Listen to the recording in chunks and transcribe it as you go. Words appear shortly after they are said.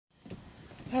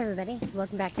Hey everybody,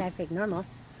 welcome back to I Fake Normal.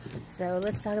 So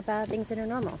let's talk about things that are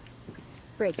normal.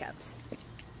 Breakups.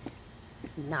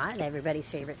 Not everybody's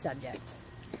favorite subject.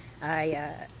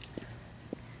 I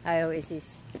always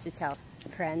used to tell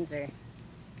friends or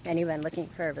anyone looking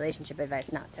for relationship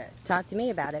advice not to talk to me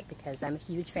about it because I'm a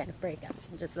huge fan of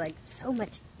breakups. I'm just like, so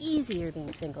much easier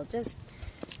being single.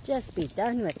 Just be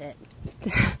done with it.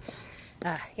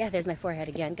 Yeah, there's my forehead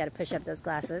again. Got to push up those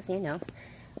glasses, you know.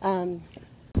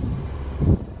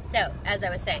 So, as I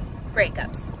was saying,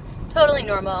 breakups. Totally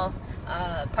normal,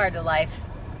 part of life.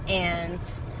 And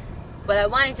what I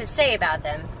wanted to say about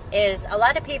them is a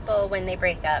lot of people, when they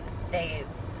break up, they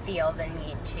feel the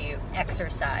need to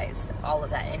exorcise all of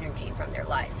that energy from their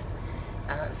life.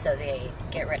 So they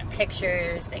get rid of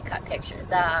pictures, they cut pictures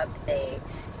up, they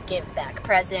give back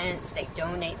presents, they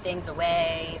donate things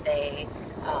away, they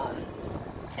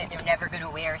say they're never going to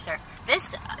wear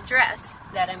this dress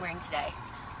that I'm wearing today.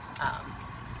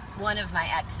 One of my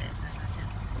exes, this was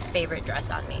his favorite dress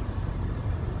on me,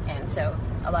 and so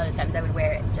a lot of times I would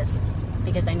wear it just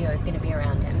because I knew I was going to be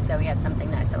around him, so he had something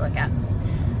nice to look at.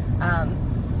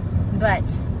 But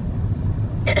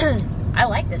I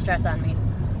like this dress on me,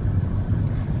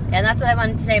 and that's what I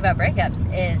wanted to say about breakups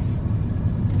is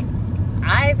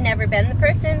I've never been the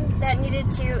person that needed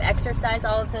to exercise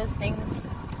all of those things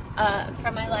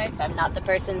from my life. I'm not the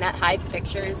person that hides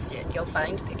pictures. You'll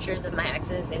find pictures of my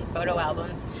exes in photo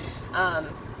albums.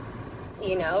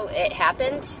 You know, it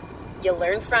happened. You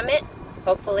learn from it,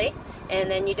 hopefully,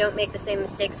 and then you don't make the same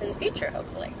mistakes in the future,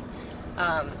 hopefully.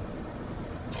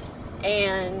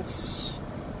 And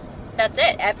that's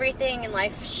it. Everything in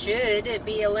life should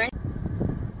be a learning.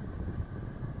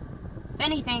 If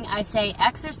anything, I say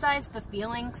exercise the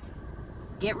feelings,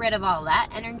 get rid of all that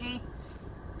energy,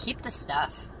 keep the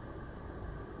stuff.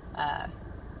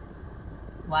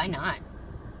 Why not?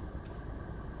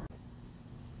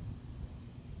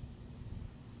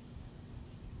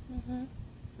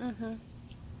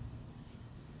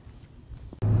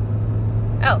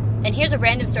 Oh, and here's a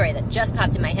random story that just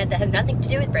popped in my head that has nothing to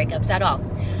do with breakups at all.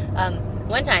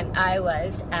 One time I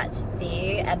was at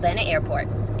the Atlanta airport,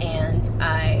 and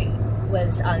I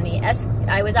was on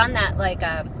that like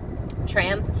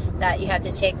tram that you have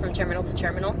to take from terminal to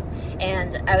terminal,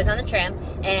 and I was on the tram,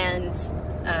 and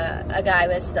a guy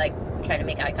was like trying to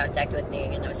make eye contact with me,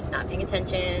 and I was just not paying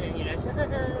attention, and you know,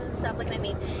 stop looking at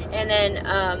me. And then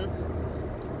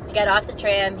he got off the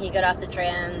tram,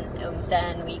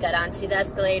 then we got onto the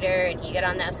escalator, and he got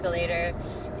on the escalator,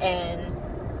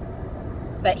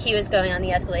 but he was going on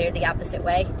the escalator the opposite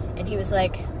way, and he was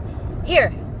like,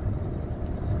 here's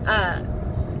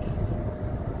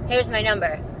my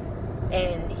number.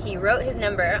 And he wrote his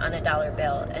number on a $1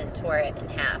 bill and tore it in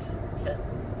half. So,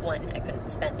 one, I couldn't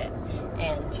spend it.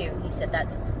 And two, he said,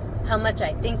 that's how much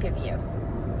I think of you.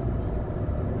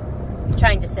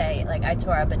 Trying to say, like, I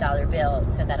tore up a $1 bill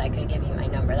so that I could give you my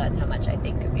number. That's how much I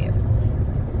think of you.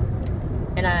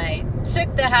 And I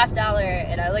took the $50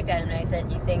 and I looked at him and I said,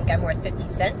 you think I'm worth 50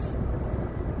 cents?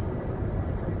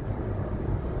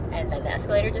 And then the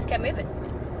escalator just kept moving.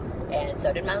 And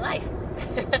so did my life.